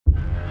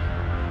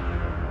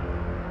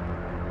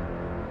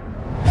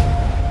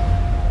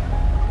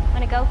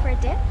go for a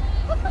dip?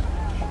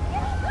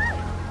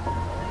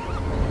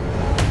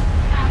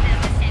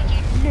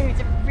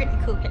 Loads of really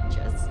cool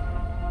pictures.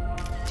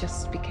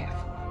 Just be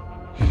careful.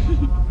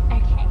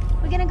 Okay.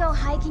 We're gonna go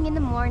hiking in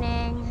the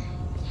morning.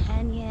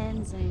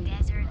 Canyons and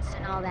deserts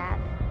and all that.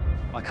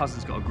 My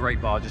cousin's got a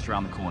great bar just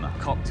around the corner.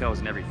 Cocktails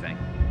and everything.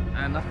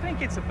 And I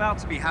think it's about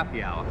to be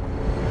happy hour.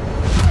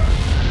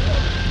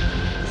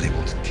 They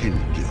want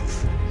 10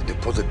 gills. The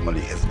deposit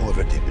money has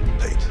already been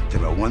paid.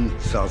 There are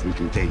 1,000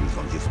 containers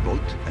on this boat,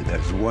 and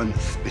there's one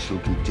special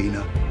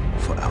container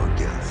for our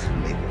girls.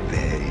 Made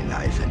very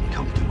nice and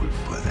comfortable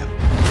for them.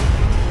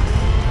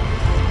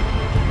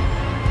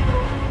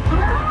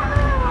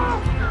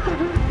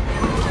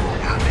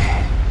 Out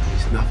there,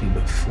 it's nothing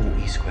but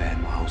 40 square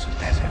miles of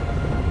desert.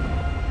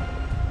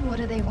 What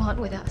do they want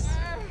with us?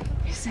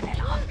 Isn't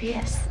it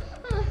obvious?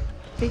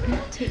 They can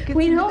take it.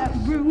 We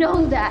don't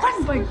know that.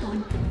 One by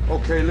one.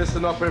 Okay,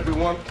 listen up,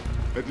 everyone.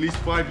 At least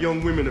 5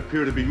 young women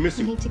appear to be We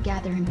missing. need to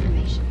gather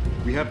information.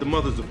 We have the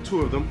mothers of 2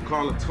 of them,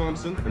 Carla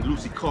Thompson and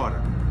Lucy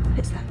Carter.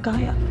 It's that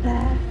guy up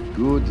there.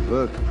 Good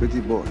work,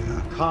 pretty boy,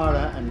 huh?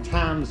 Carla and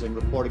Tamsin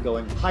reported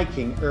going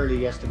hiking early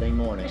yesterday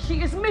morning.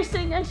 She is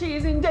missing and she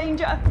is in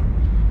danger.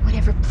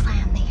 Whatever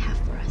plan they have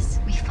for us,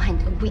 we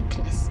find a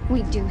weakness.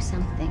 We do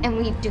something, and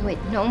we do it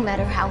no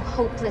matter how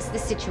hopeless the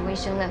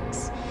situation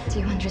looks. Do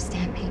you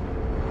understand, Pete?